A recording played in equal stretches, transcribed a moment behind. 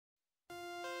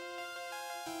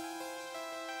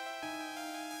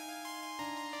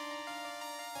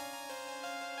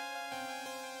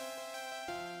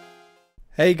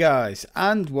Hey guys,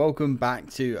 and welcome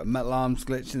back to Metal Arms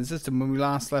Glitch in the System. When we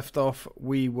last left off,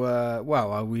 we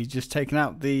just taken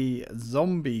out the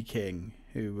Zombie King,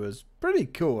 who was pretty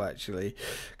cool actually.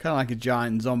 Kind of like a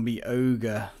giant zombie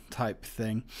ogre type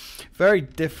thing. Very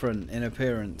different in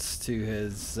appearance to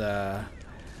his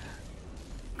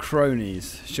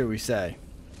cronies, shall we say.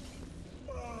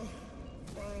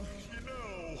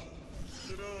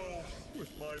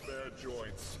 With my bad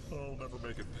joints, I'll never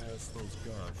make it past those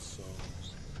guards, so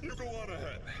you go on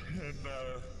ahead, and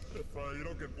if you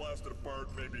don't get blasted apart,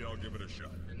 maybe I'll give it a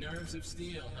shot. The nerves of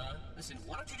steel, huh? Listen,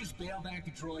 why don't you just bail back to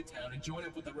Droid Town and join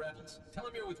up with the rebels? Tell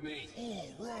them you're with me. All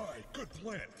right, good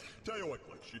plan. Tell you what,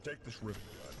 Glitch, you take this rivet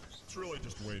gun. It's really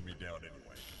just weighing me down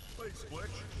anyway. Thanks,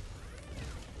 Glitch.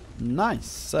 Nice.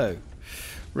 So,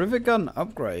 rivet gun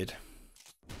upgrade.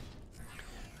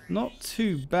 Not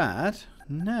too bad.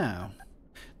 Now,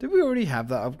 did we already have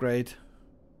that upgrade?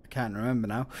 I can't remember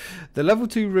now. The level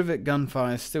 2 rivet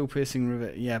gunfire, still piercing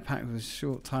rivet. Yeah, packed with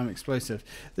short time explosive.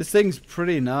 This thing's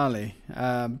pretty gnarly.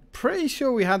 Pretty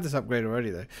sure we had this upgrade already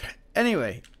though.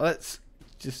 Anyway, let's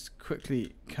just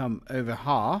quickly come over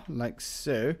here, like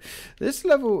so. This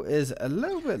level is a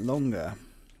little bit longer.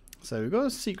 So we've got a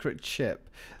secret chip.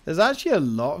 There's actually a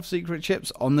lot of secret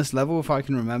chips on this level if I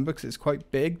can remember, because it's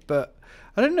quite big, but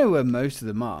I don't know where most of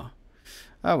them are.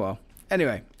 Oh well.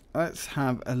 Anyway, let's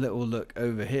have a little look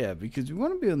over here, because we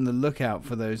want to be on the lookout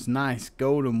for those nice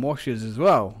golden washers as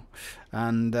well.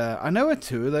 And I know where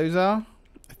 2 of those are,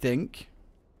 I think.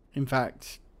 In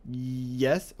fact,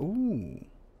 yes. Ooh,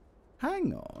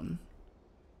 hang on.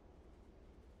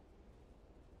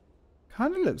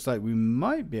 Kind of looks like we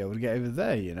might be able to get over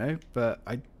there, you know, but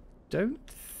I don't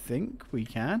think we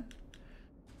can.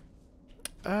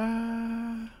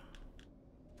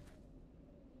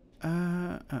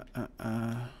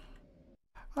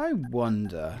 I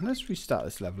wonder, let's restart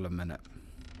this level a minute.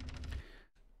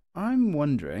 I'm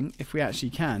wondering if we actually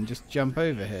can just jump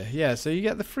over here. Yeah, so you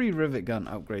get the free rivet gun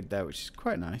upgrade there, which is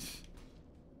quite nice.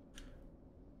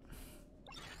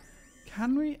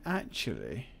 Can we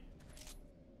actually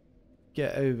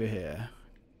get over here?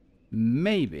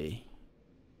 Maybe.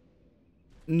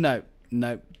 No,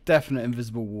 definite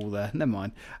invisible wall there. Never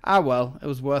mind. Ah well, it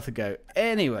was worth a go.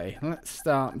 Anyway, let's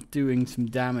start doing some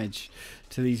damage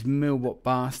to these Millbot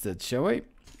bastards, shall we?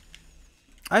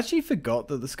 I actually forgot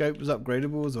that the scope was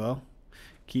upgradable as well.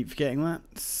 Keep forgetting that.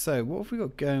 So, what have we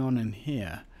got going on in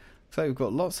here? Looks like we've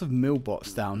got lots of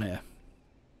Millbots down here.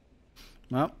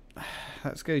 Well,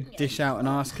 let's go dish out an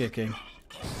ass kicking.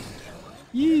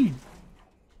 You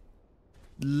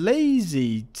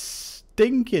lazy,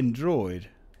 stinking droid.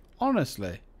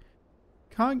 Honestly.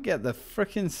 Can't get the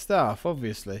frickin' stuff,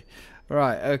 obviously.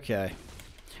 Right, okay.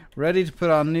 Ready to put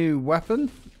our new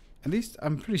weapon, at least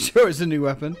I'm pretty sure it's a new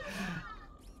weapon,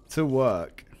 to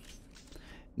work.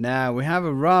 Now, we have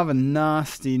a rather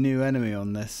nasty new enemy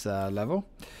on this level.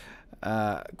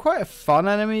 Quite a fun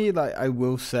enemy, like I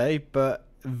will say, but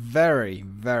very,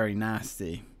 very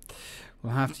nasty.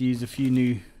 We'll have to use a few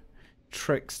new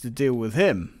tricks to deal with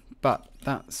him, but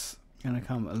that's going to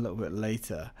come a little bit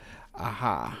later.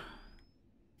 Aha.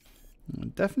 I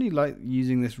definitely like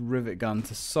using this rivet gun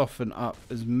to soften up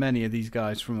as many of these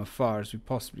guys from afar as we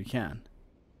possibly can.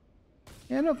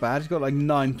 Yeah, not bad. He's got like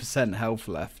 9% health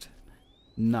left.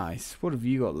 Nice. What have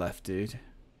you got left, dude?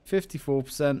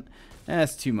 54%.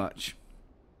 That's too much.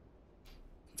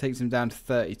 Takes him down to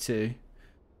 32.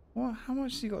 What? How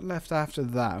much has he got left after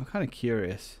that? I'm kind of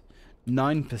curious.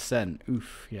 9%.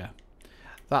 Oof, yeah.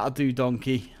 That'll do,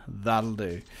 donkey. That'll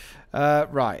do.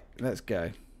 Right, let's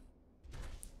go.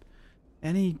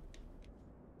 Any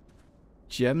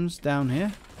gems down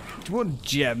here? What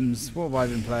gems? What have I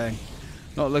been playing?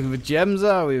 Not looking for gems,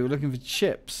 are we? We're looking for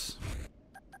chips.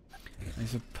 I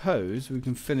suppose we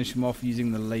can finish them off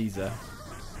using the laser.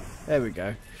 There we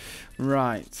go.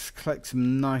 Right, collect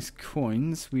some nice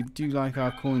coins. We do like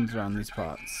our coins around these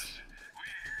parts.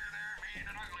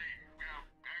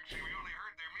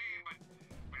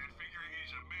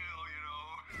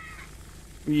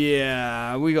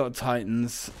 Yeah, we got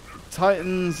Titans.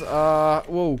 Titans are...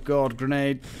 oh god,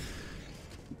 grenade.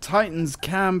 Titans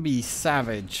can be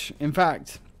savage. In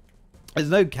fact, there's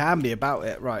no can be about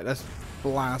it. Right, let's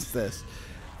blast this.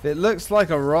 If it looks like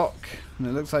a rock, and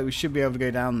it looks like we should be able to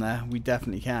go down there, we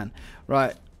definitely can.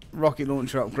 Right, rocket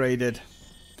launcher upgraded.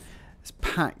 This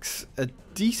packs a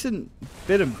decent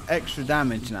bit of extra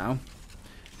damage now.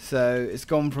 So it's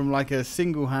gone from like a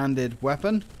single-handed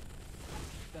weapon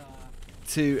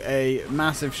to a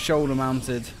massive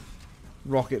shoulder-mounted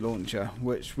rocket launcher,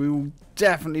 which we will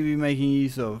definitely be making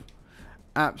use of.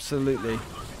 Absolutely.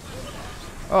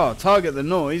 Oh, target the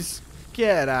noise.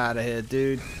 Get out of here,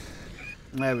 dude.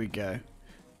 There we go.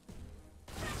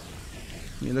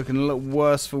 You're looking a little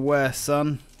worse for wear,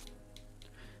 son.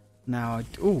 Now,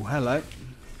 oh, hello.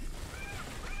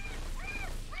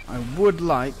 I would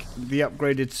like the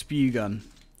upgraded spew gun.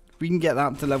 If we can get that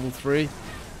up to level 3,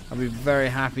 I'll be very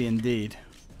happy indeed.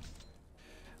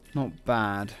 Not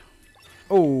bad.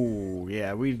 Oh,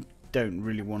 yeah, we don't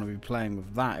really want to be playing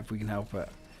with that if we can help it.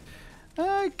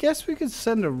 I guess we could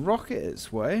send a rocket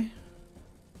its way.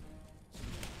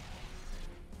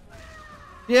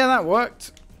 Yeah, that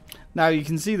worked. Now you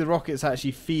can see the rockets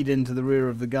actually feed into the rear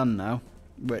of the gun now,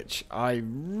 which I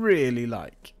really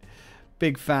like.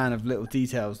 Big fan of little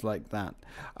details like that.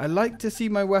 I like to see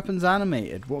my weapons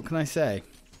animated. What can I say?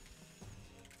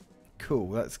 Cool,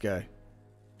 let's go.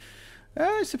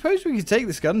 I suppose we could take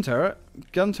this gun turret.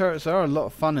 Gun turrets are a lot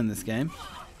of fun in this game.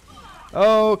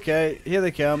 Okay, here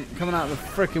they come. Coming out of the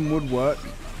frickin' woodwork.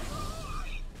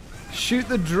 Shoot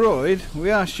the droid.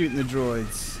 We are shooting the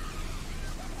droids.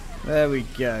 There we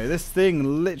go. This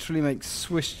thing literally makes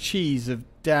Swiss cheese of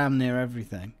damn near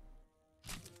everything.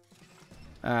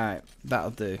 Alright,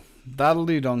 that'll do. That'll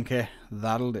do, donkey.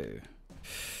 That'll do.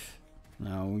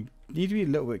 Now, we need to be a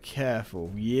little bit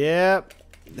careful. Yep.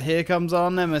 Here comes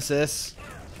our nemesis.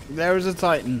 There is a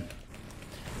Titan.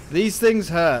 These things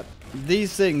hurt.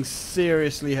 These things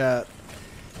seriously hurt.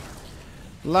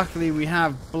 Luckily, we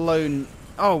have blown...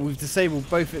 Oh, we've disabled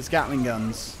both its Gatling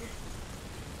guns.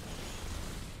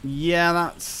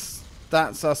 Yeah,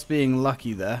 that's us being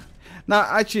lucky there. Now,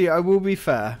 actually, I will be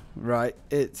fair, right?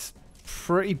 It's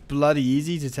pretty bloody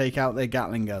easy to take out their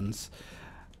Gatling guns.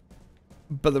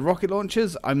 But the rocket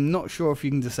launchers, I'm not sure if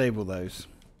you can disable those.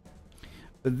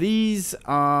 But these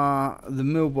are the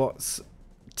Millbot's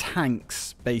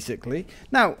tanks, basically.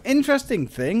 Now, interesting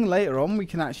thing, later on we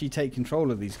can actually take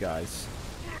control of these guys,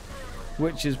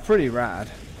 which is pretty rad.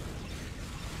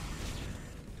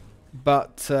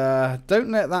 But don't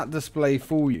let that display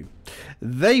fool you.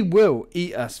 They will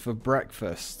eat us for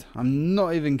breakfast. I'm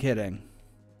not even kidding.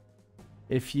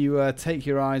 If you take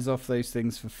your eyes off those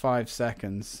things for 5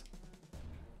 seconds.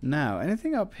 Now,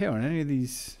 anything up here on any of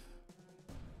these...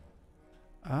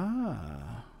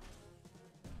 Ah.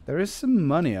 There is some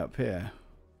money up here.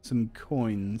 Some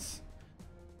coins.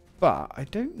 But I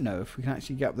don't know if we can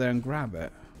actually get up there and grab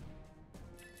it.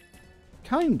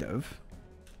 Kind of.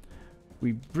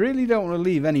 We really don't want to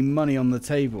leave any money on the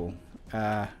table.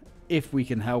 If we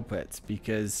can help it.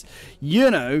 Because, you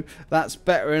know, that's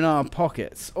better in our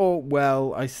pockets. Or,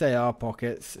 well, I say our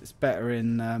pockets. It's better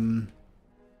in...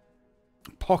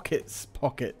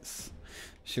 pockets,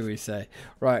 shall we say.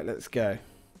 Right, let's go.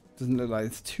 Doesn't look like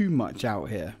there's too much out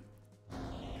here.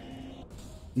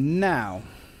 Now.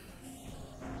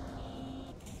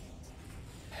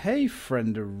 Hey,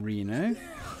 frienderino.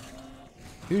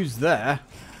 Who's there?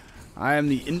 I am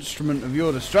the instrument of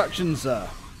your destruction, sir.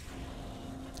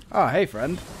 Oh, hey,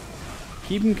 friend.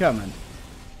 Keep him coming.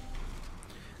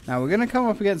 Now, we're going to come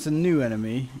up against a new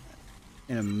enemy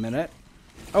in a minute.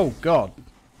 Oh, God.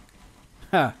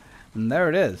 Ha. And there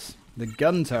it is. The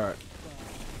gun turret.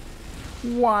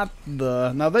 What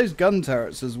the... Now, those gun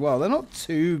turrets as well, they're not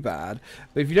too bad.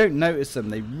 But if you don't notice them,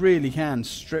 they really can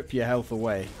strip your health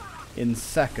away in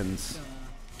seconds.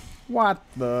 What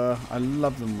the... I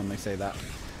love them when they say that.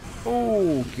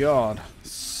 Oh, God.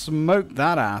 Smoke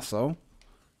that asshole.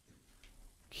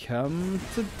 Come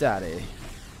to daddy.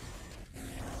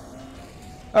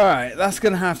 Alright, that's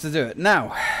going to have to do it.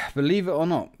 Now, believe it or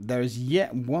not, there is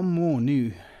yet one more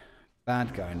new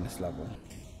bad guy in this level.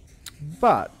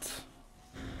 But...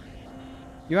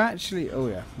 You actually... Oh,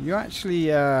 yeah. You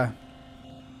actually are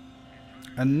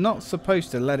not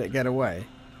supposed to let it get away.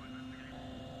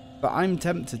 But I'm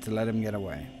tempted to let him get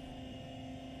away.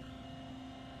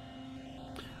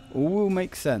 All will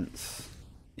make sense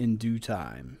in due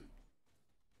time.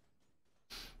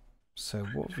 So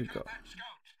what have we got? If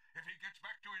he gets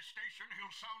back to his station,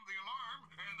 he'll sound the alarm,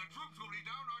 and the troops will be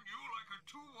down on you like a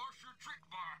two-washer trick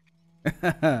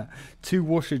bar.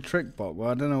 Two-washer trick bot. Well,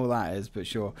 I don't know what that is, but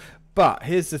sure. But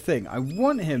here's the thing. I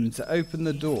want him to open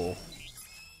the door.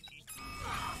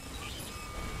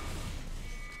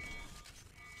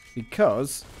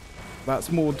 Because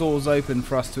that's more doors open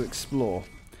for us to explore.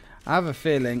 I have a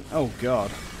feeling... Oh,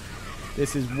 God.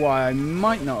 This is why I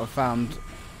might not have found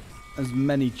as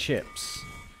many chips.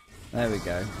 There we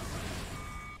go.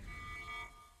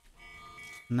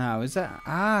 Now, is that...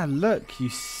 Ah, look, you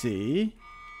see?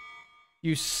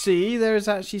 You see, there's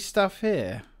actually stuff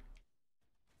here.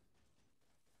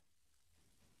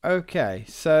 Okay,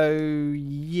 so,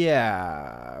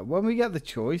 yeah. When we get the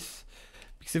choice...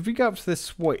 Because if we go up to the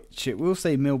switch, it will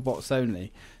say Millbots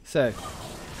only. So,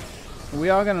 we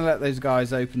are going to let those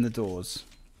guys open the doors.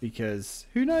 Because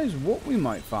who knows what we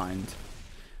might find.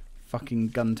 Fucking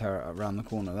gun turret around the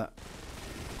corner, that.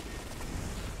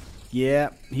 Yeah,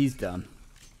 he's done.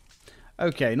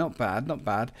 Okay, not bad, not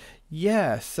bad.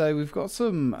 Yeah, so we've got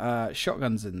some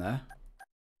shotguns in there.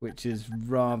 Which is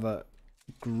rather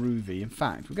groovy. In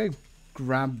fact, we'll go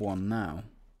grab one now.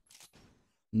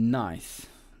 Nice.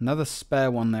 Another spare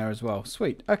one there as well.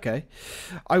 Sweet. Okay.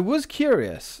 I was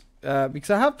curious. Because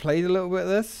I have played a little bit of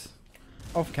this.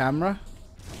 Off camera.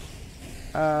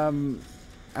 And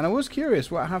I was curious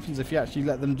what happens if you actually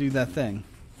let them do their thing.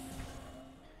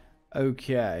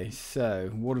 Okay.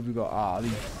 So, what have we got? Ah,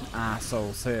 these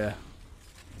assholes here.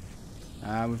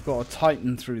 We've got a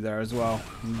Titan through there as well.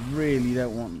 Really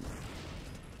don't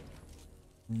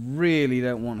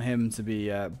want him to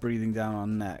be breathing down our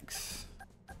necks.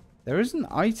 There is an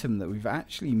item that we've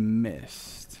actually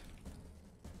missed.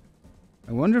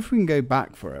 I wonder if we can go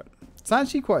back for it. It's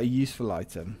actually quite a useful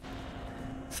item.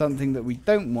 Something that we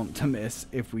don't want to miss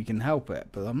if we can help it.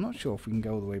 But I'm not sure if we can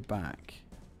go all the way back.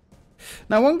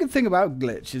 Now, one good thing about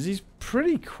Glitch is he's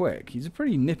pretty quick. He's a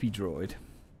pretty nippy droid.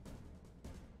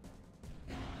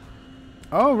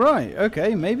 Oh, right.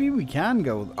 Okay, maybe we can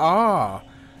go... Ah!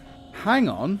 Hang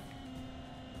on.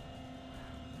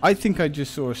 I think I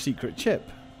just saw a secret chip.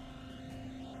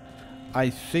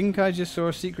 Either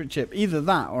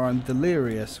that or I'm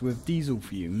delirious with diesel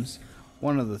fumes.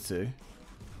 One of the two.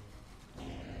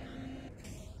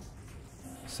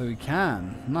 So we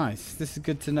can. Nice. This is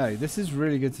good to know. This is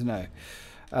really good to know.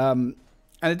 And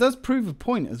it does prove a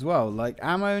point as well. Like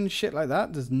ammo and shit like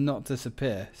that does not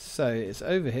disappear. So it's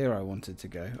over here I wanted to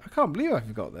go. I can't believe I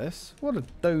forgot this. What a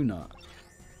donut.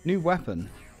 New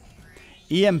weapon.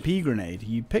 EMP grenade.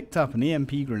 You picked up an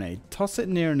EMP grenade. Toss it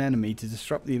near an enemy to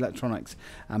disrupt the electronics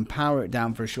and power it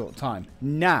down for a short time.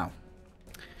 Now,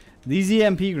 these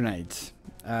EMP grenades,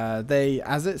 they,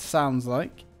 as it sounds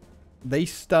like, they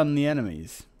stun the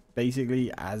enemies.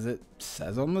 Basically, as it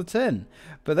says on the tin.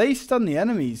 But they stun the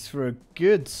enemies for a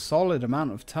good, solid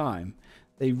amount of time.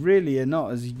 They really are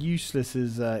not as useless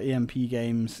as EMP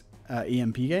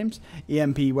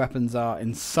weapons are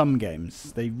in some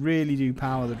games. They really do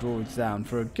power the droids down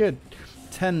for a good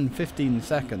 10-15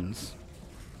 seconds.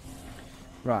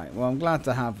 Right, well I'm glad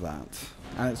to have that.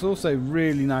 And it's also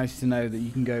really nice to know that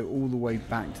you can go all the way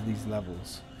back to these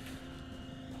levels.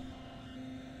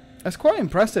 That's quite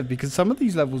impressive because some of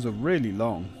these levels are really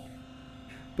long.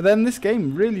 But then this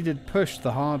game really did push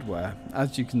the hardware,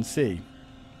 as you can see.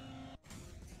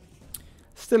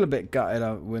 Still a bit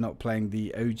gutted we're not playing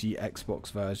the OG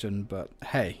Xbox version, but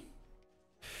hey.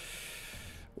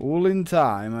 All in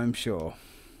time, I'm sure.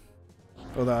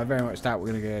 Although I very much doubt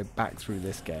we're going to go back through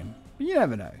this game. But you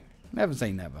never know. Never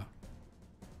say never.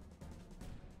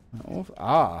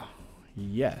 Ah,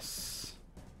 yes.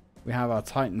 We have our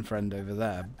Titan friend over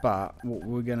there, but what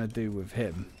we're going to do with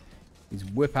him is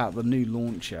whip out the new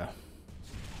launcher.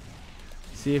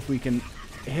 See if we can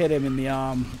hit him in the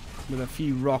arm with a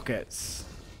few rockets.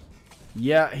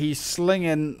 Yeah, he's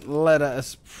slinging lead at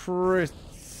us pretty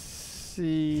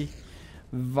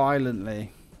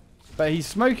violently. But he's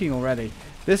smoking already.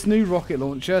 This new rocket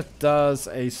launcher does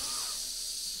a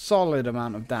solid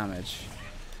amount of damage.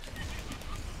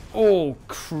 Oh,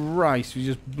 Christ. We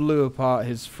just blew apart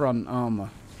his front armor.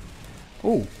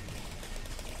 Oh.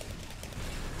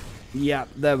 Yeah,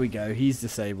 there we go. He's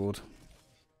disabled.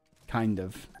 Kind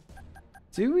of.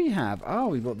 Do we have... Oh,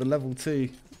 we've got the level 2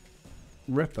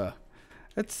 Ripper.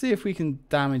 Let's see if we can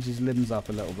damage his limbs up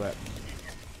a little bit.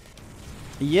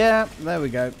 Yeah, there we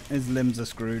go. His limbs are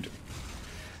screwed.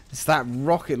 It's that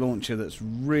rocket launcher that's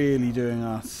really doing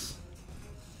us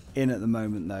in at the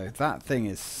moment, though. That thing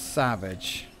is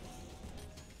savage.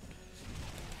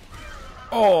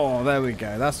 Oh, there we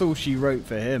go. That's all she wrote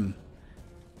for him.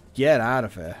 Get out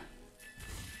of here.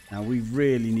 Now, we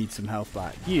really need some health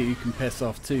back. You can piss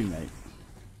off too, mate.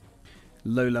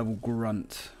 Low-level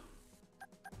grunt.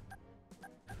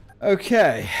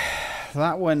 Okay.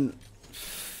 That went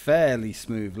fairly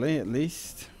smoothly, at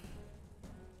least.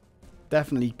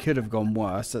 Definitely could have gone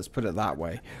worse. Let's put it that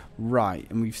way. Right.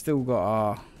 And we've still got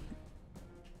our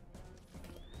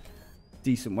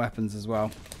decent weapons as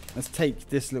well. Let's take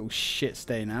this little shit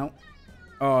stain out.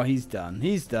 Oh, he's done.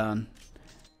 He's done.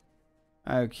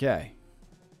 Okay.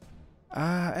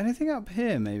 Anything up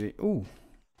here, maybe? Ooh.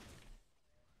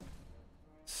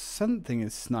 Something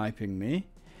is sniping me.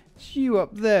 It's you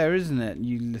up there, isn't it,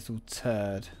 you little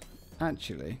turd?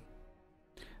 Actually,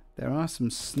 there are some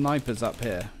snipers up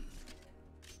here.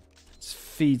 Let's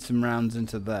feed some rounds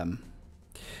into them.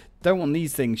 Don't want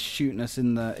these things shooting us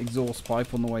in the exhaust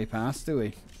pipe on the way past, do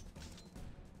we?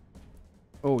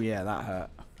 Oh yeah, that hurt.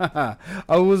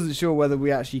 I wasn't sure whether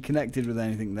we actually connected with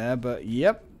anything there, but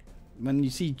yep. When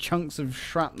you see chunks of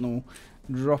shrapnel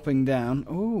dropping down.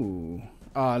 Ooh.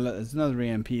 Ah, look, there's another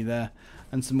EMP there.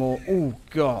 And some more. Oh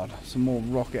god, some more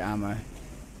rocket ammo.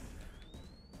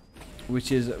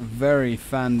 Which is very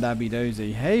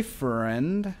fan-dabby-dozy. Hey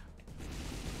friend.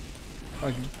 If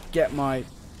I can get my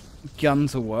gun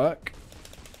to work.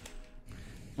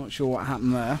 Not sure what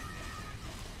happened there.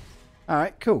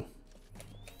 Alright, cool.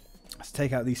 Let's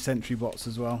take out these sentry bots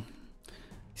as well.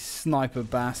 Sniper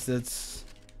bastards.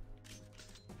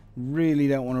 Really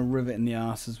don't want to rivet in the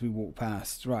arse as we walk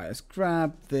past. Right, let's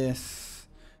grab this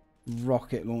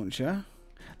rocket launcher.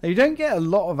 Now, you don't get a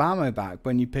lot of ammo back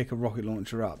when you pick a rocket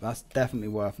launcher up. That's definitely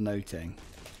worth noting.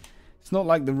 It's not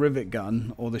like the rivet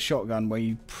gun or the shotgun where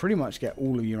you pretty much get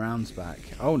all of your rounds back.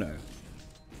 Oh no.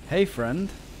 Hey friend.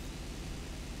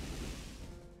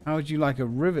 How would you like a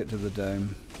rivet to the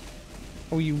dome?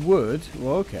 Oh, you would?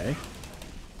 Well, okay.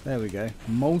 There we go.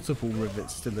 Multiple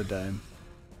rivets to the dome.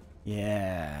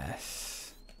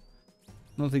 Yes.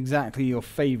 Not exactly your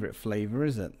favourite flavour,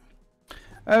 is it?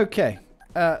 Okay.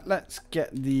 Let's get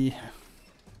the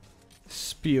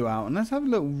spew out and let's have a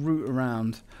little root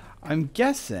around. I'm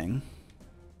guessing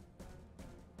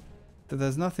that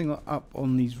there's nothing up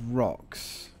on these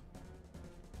rocks.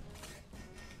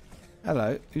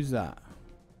 Hello, who's that?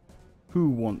 Who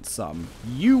wants some?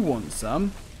 You want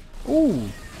some? Ooh,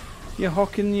 you're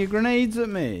hocking your grenades at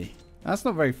me. That's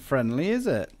not very friendly, is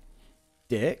it?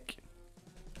 Dick.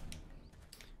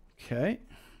 Okay.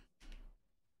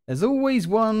 There's always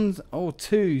one or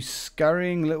two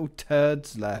scurrying little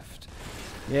turds left.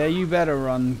 Yeah, you better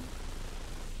run.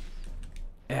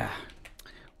 Yeah.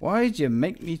 Why'd you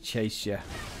make me chase you?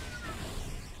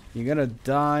 You're gonna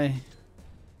die.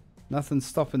 Nothing's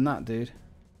stopping that, dude.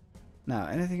 Now,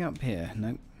 anything up here?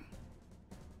 Nope.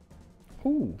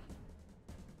 Ooh.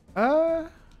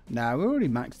 Nah, we're already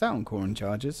maxed out on core and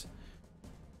charges.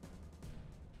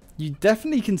 You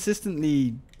definitely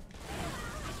consistently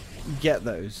get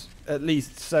those, at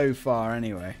least so far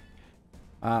anyway.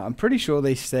 I'm pretty sure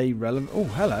they stay relevant. Oh,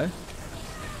 hello.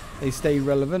 They stay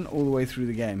relevant all the way through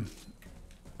the game.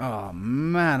 Oh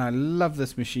man, I love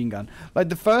this machine gun. Like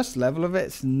the first level of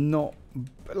it's not,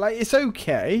 like it's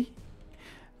okay,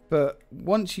 but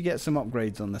once you get some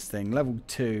upgrades on this thing, level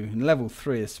 2 and level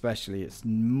 3 especially, it's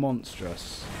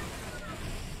monstrous.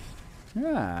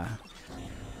 Yeah.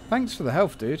 Thanks for the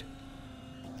health, dude.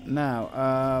 Now,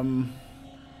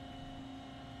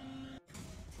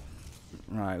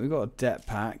 right, we've got a det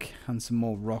pack and some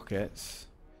more rockets.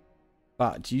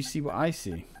 But do you see what I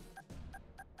see?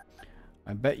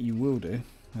 I bet you will do.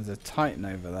 There's a Titan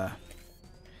over there.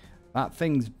 That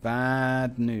thing's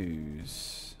bad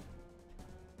news.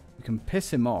 We can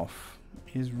piss him off.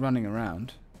 He's running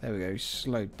around. There we go, he's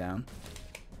slowed down.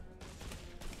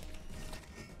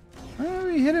 Well,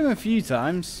 we hit him a few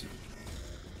times.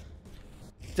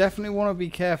 Definitely want to be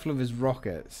careful of his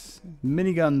rockets.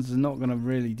 Miniguns are not going to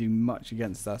really do much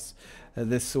against us at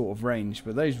this sort of range,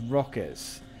 but those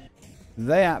rockets,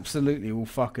 they absolutely will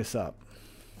fuck us up.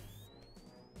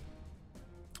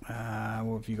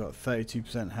 What have you got?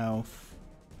 32% health,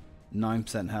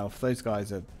 9% health. Those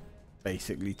guys are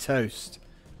basically toast.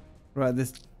 Right,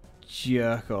 this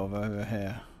jerk of over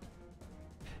here.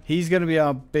 He's going to be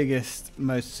our biggest,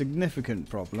 most significant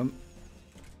problem.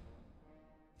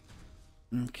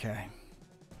 Okay.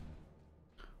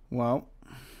 Well,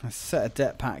 let's set a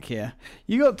det pack here.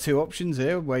 You got two options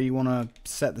here where you want to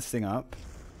set this thing up.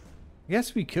 I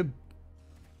guess we could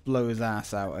blow his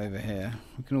ass out over here.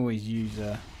 We can always use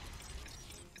a...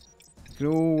 We can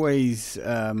always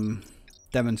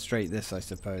demonstrate this, I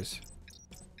suppose.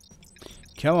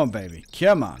 Come on, baby.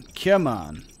 Come on. Come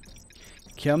on.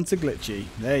 Come to glitchy.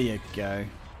 There you go.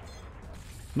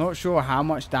 Not sure how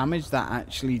much damage that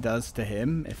actually does to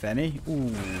him, if any.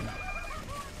 Ooh.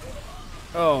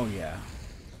 Oh, yeah.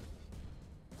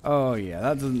 Oh, yeah.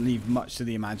 That doesn't leave much to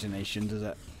the imagination, does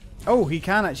it? Oh, he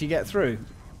can actually get through.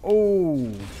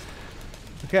 Oh.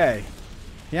 Okay.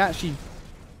 He actually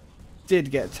did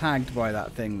get tagged by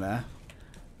that thing there.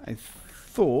 I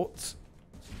thought...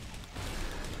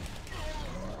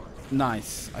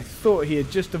 Nice. I thought he had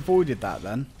just avoided that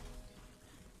then.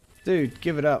 Dude,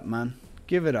 give it up, man.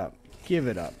 Give it up. Give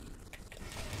it up.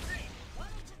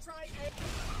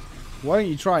 Why don't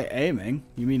you try aiming?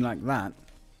 You mean like that?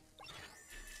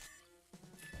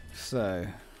 So,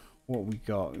 what we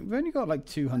got? We've only got like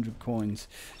 200 coins.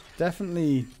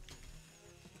 Definitely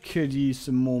could use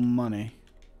some more money.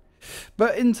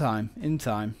 But in time. In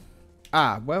time.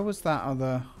 Ah, where was that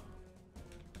other...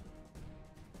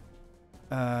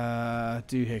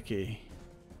 doohickey?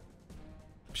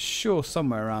 sure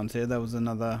somewhere around here there was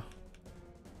another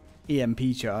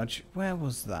EMP charge. Where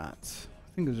was that?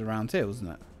 I think it was around here,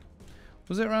 wasn't it?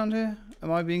 Was it around here?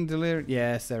 Am I being delirious?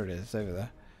 Yes, there it is, over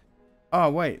there. Oh,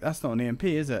 wait, that's not an EMP,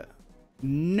 is it?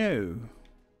 No.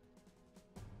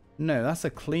 No, that's a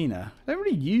cleaner. I don't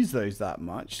really use those that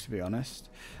much, to be honest.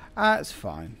 It's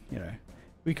fine, you know.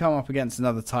 We come up against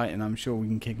another Titan, I'm sure we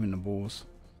can kick him in the balls.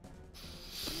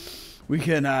 We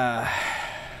can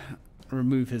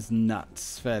remove his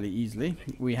nuts fairly easily.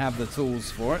 We have the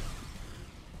tools for it.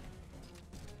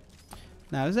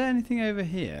 Now, is there anything over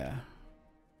here?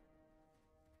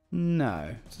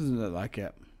 No, doesn't look like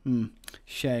it.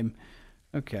 Shame.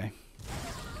 Okay.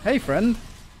 Hey, friend.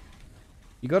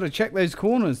 You got to check those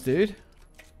corners, dude.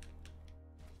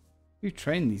 Who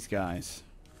trained these guys?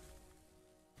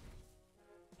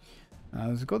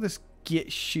 We've got this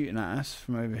GITS shooting at us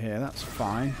from over here. That's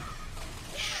fine.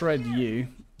 Shred you.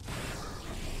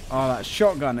 Oh, that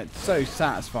shotgun, it's so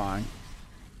satisfying.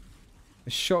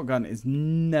 The shotgun is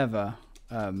never,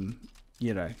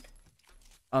 you know,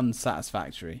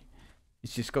 unsatisfactory.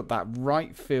 It's just got that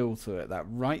right feel to it, that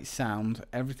right sound.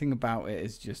 Everything about it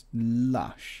is just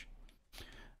lush.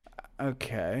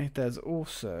 Okay, there's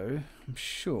also, I'm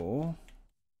sure.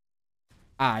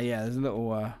 Yeah, there's a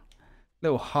little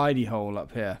hidey hole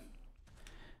up here.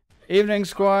 Evening,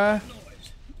 Squire.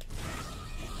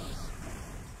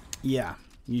 Yeah,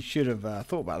 you should have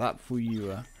thought about that before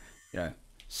you, you know,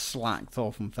 slacked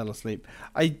off and fell asleep.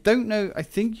 I don't know. I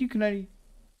think you can only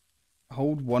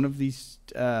hold one of these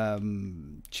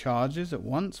charges at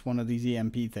once, one of these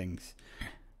EMP things.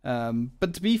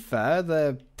 But to be fair,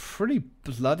 they're pretty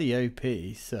bloody OP,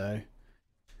 so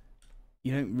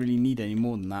you don't really need any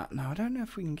more than that. Now, I don't know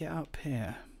if we can get up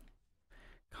here.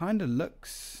 Kind of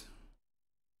looks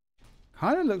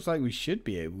like we should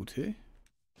be able to.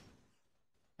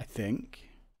 I think.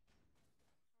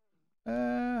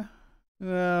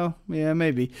 Well, yeah,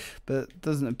 maybe, but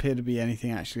doesn't appear to be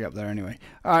anything actually up there anyway.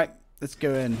 All right, let's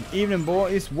go in. Evening,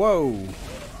 boys. Whoa,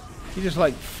 he just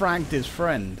like fragged his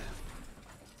friend,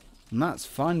 and that's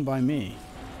fine by me.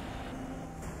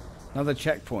 Another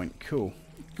checkpoint. Cool.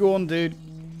 Go on, dude.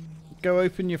 Go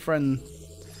open your friends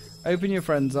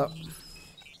up.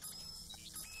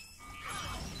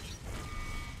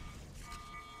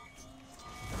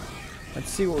 Let's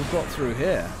see what we've got through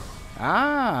here.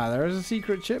 Ah, there is a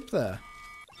secret chip there.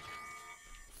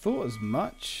 Thought as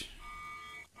much.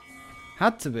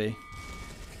 Had to be.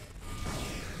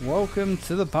 Welcome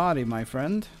to the party, my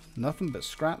friend. Nothing but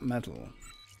scrap metal.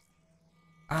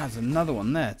 Ah, there's another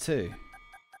one there too.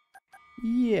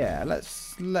 Yeah,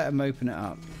 let's let him open it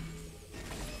up.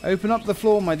 Open up the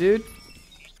floor, my dude.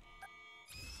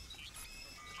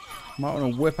 Might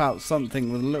want to whip out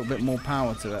something with a little bit more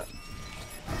power to it.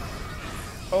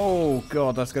 Oh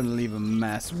god, that's going to leave a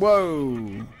mess.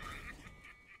 Whoa!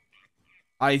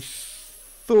 I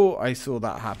thought I saw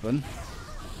that happen.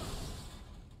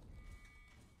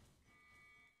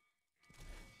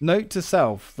 Note to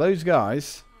self, those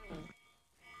guys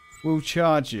will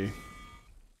charge you.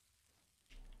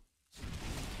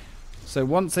 So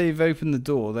once they've opened the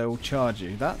door, they will charge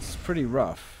you. That's pretty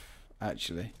rough,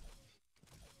 actually.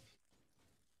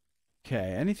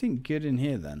 Okay, anything good in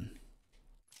here then?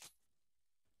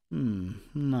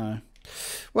 No.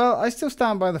 Well, I still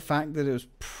stand by the fact that it was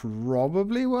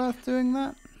probably worth doing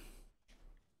that.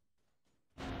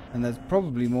 And there's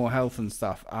probably more health and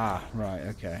stuff. Ah, right,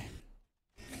 okay.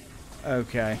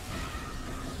 Okay.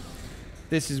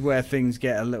 This is where things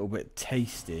get a little bit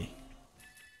tasty.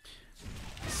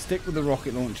 Stick with the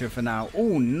rocket launcher for now.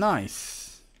 Oh,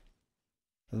 nice.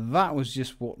 That was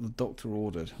just what the doctor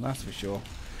ordered, that's for sure.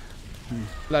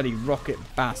 Bloody rocket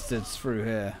bastards through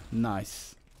here.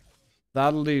 Nice.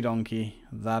 That'll do, donkey.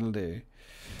 That'll do.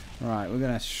 Right, we're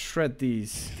going to shred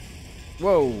these.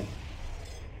 Whoa.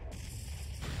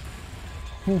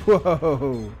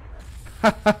 Whoa.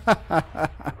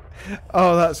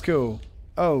 Oh, that's cool.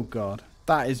 Oh, God.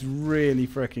 That is really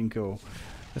freaking cool.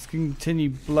 Let's continue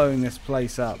blowing this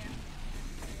place up.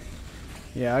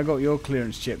 Yeah, I got your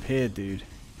clearance chip here, dude.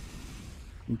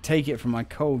 And take it from my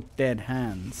cold, dead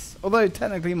hands. Although,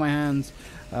 technically, my hands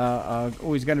are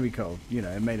always going to be cold. You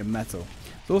know, made of metal.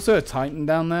 There's also a Titan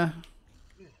down there,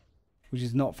 which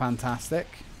is not fantastic.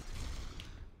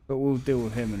 But we'll deal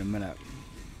with him in a minute.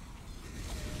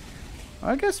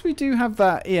 I guess we do have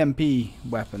that EMP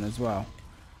weapon as well.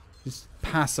 Just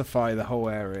pacify the whole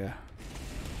area.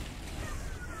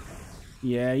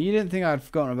 Yeah, you didn't think I'd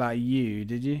forgotten about you,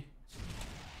 did you?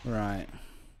 Right.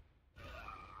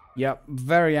 Yep,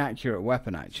 very accurate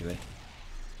weapon, actually.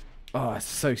 Oh, it's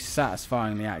so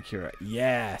satisfyingly accurate.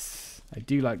 Yes! I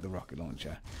do like the rocket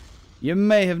launcher. You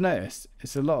may have noticed.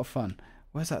 It's a lot of fun.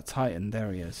 Where's that Titan?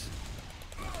 There he is.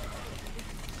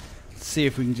 Let's see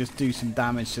if we can just do some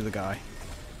damage to the guy.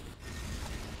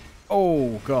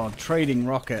 Oh, God. Trading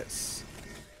rockets.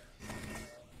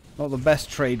 Not the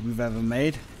best trade we've ever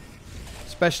made.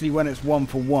 Especially when it's 1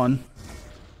 for 1.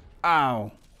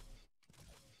 Ow.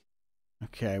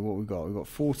 Okay, what we got? We've got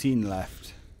 14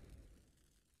 left.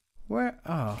 Where?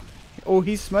 Oh. Oh,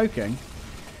 he's smoking.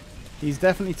 He's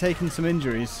definitely taken some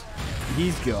injuries.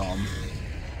 He's gone.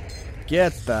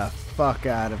 Get the fuck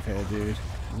out of here, dude.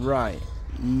 Right.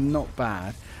 Not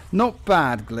bad. Not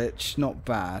bad, Glitch. Not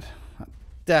bad. That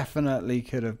definitely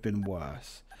could have been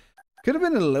worse. Could have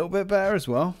been a little bit better as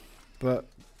well, but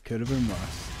could have been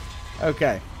worse.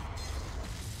 Okay.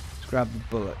 Let's grab the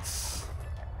bullets.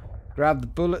 Grab the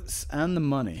bullets and the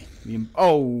money.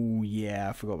 Oh, yeah.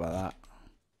 I forgot about that.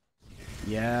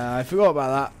 Yeah, I forgot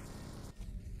about that.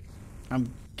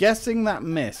 I'm guessing that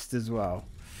missed as well.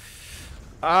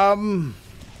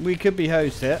 We could be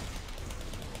host here.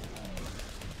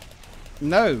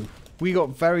 No, we got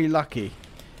very lucky.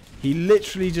 He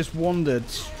literally just wandered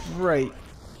straight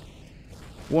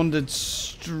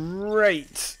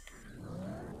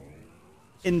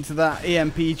into that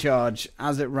EMP charge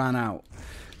as it ran out.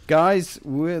 Guys,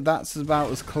 that's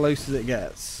about as close as it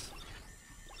gets.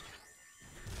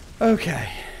 Okay.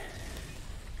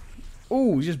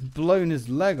 Oh, just blown his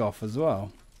leg off as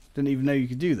well. Didn't even know you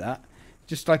could do that.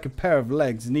 Just like a pair of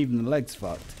legs, and even the leg's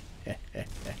fucked.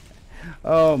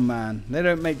 Oh man, they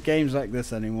don't make games like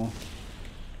this anymore.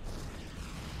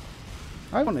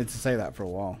 I wanted to say that for a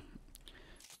while.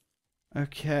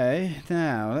 Okay,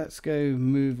 now let's go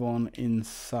move on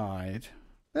inside.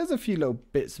 There's a few little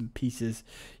bits and pieces.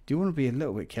 Do want to be a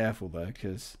little bit careful though,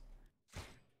 because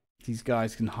these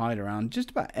guys can hide around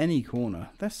just about any corner.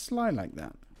 They're sly like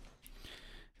that.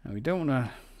 And we don't want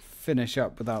to finish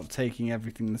up without taking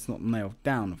everything that's not nailed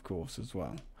down, of course, as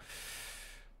well.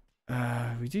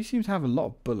 We do seem to have a lot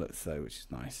of bullets, though, which is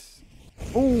nice.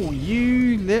 Oh,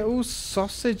 you little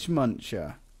sausage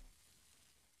muncher.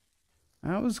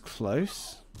 That was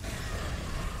close.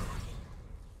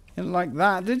 Didn't like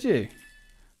that, did you?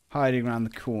 Hiding around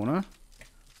the corner.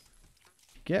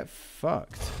 Get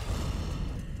fucked.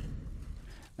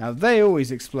 Now, they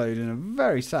always explode in a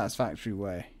very satisfactory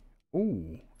way.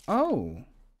 Ooh. Oh.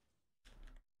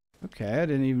 Okay, I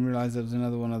didn't even realise there was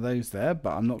another one of those there,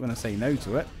 but I'm not going to say no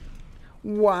to it.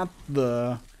 What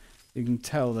the? You can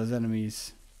tell there's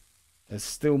enemies. There's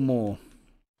still more.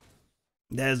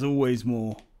 There's always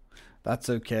more. That's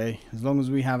okay. As long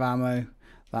as we have ammo,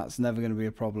 that's never going to be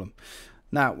a problem.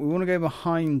 Now, we want to go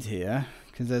behind here,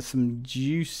 because there's some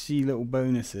juicy little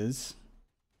bonuses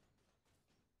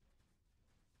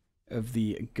of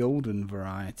the golden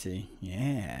variety.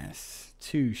 Yes.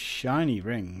 2 shiny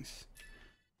rings.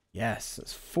 Yes,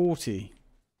 that's 40.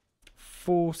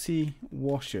 40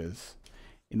 washers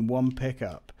in one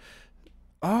pickup.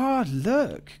 Ah,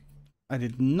 look. I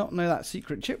did not know that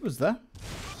secret chip was there.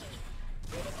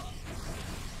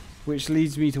 Which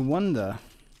leads me to wonder,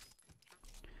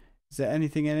 is there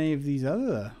anything in any of these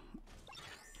other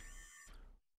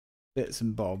bits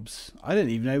and bobs? I didn't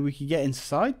even know we could get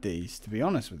inside these, to be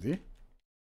honest with you.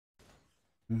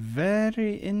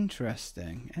 Very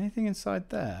interesting. Anything inside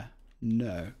there?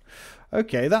 No.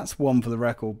 Okay, that's one for the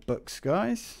record books,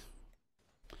 guys.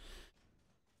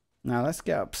 Now let's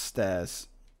get upstairs.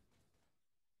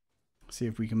 See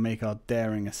if we can make our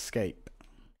daring escape.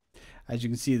 As you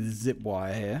can see, the zip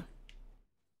wire here.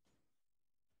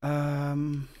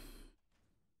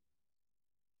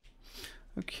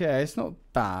 Okay, it's not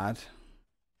bad.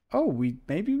 Oh,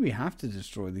 maybe we have to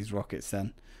destroy these rockets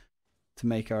then to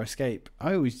make our escape.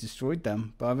 I always destroyed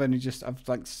them, but I've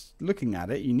like looking at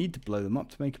it, you need to blow them up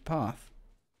to make a path.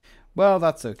 Well,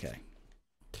 that's okay.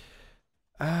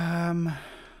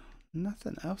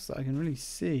 Nothing else that I can really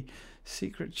see.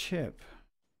 Secret chip.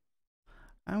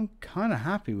 I'm kind of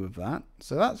happy with that.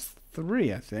 So that's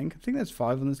 3, I think. I think there's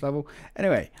 5 on this level.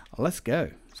 Anyway, let's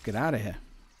go. Let's get out of here.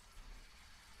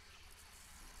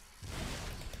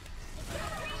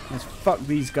 Let's fuck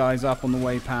these guys up on the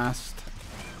way past.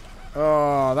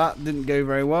 Oh, that didn't go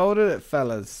very well, did it,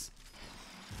 fellas?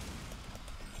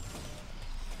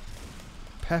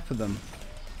 Pepper them.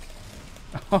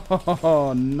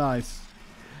 Oh, nice.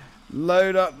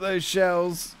 Load up those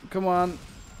shells. Come on.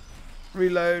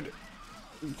 Reload.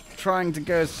 I'm trying to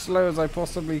go as slow as I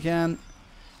possibly can.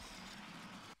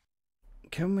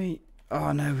 Can we?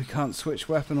 Oh, no, we can't switch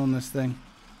weapon on this thing.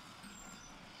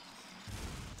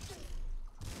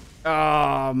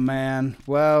 Oh, man.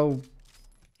 Well,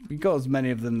 we got as many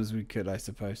of them as we could, I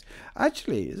suppose.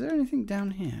 Actually, is there anything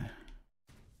down here?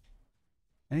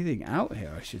 anything out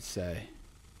here, I should say.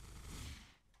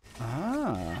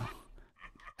 Ah.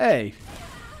 Hey,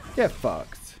 get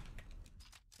fucked.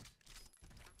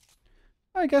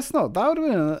 I guess not. That would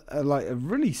have been like a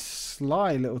really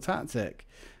sly little tactic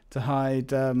to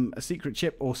hide a secret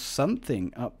chip or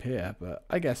something up here, but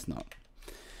I guess not.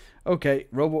 Okay,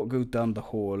 robot go down the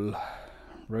hall.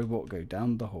 Robot go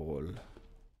down the hall.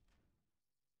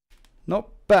 Not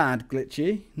bad,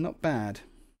 Glitchy. Not bad.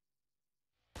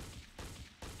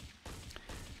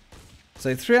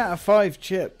 So 3 out of 5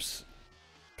 chips.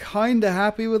 Kinda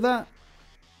happy with that.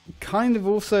 Kind of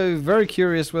also very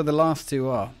curious where the last 2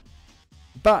 are.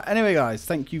 But anyway guys,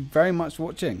 thank you very much for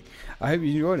watching. I hope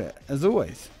you enjoyed it. As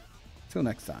always, till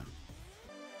next time.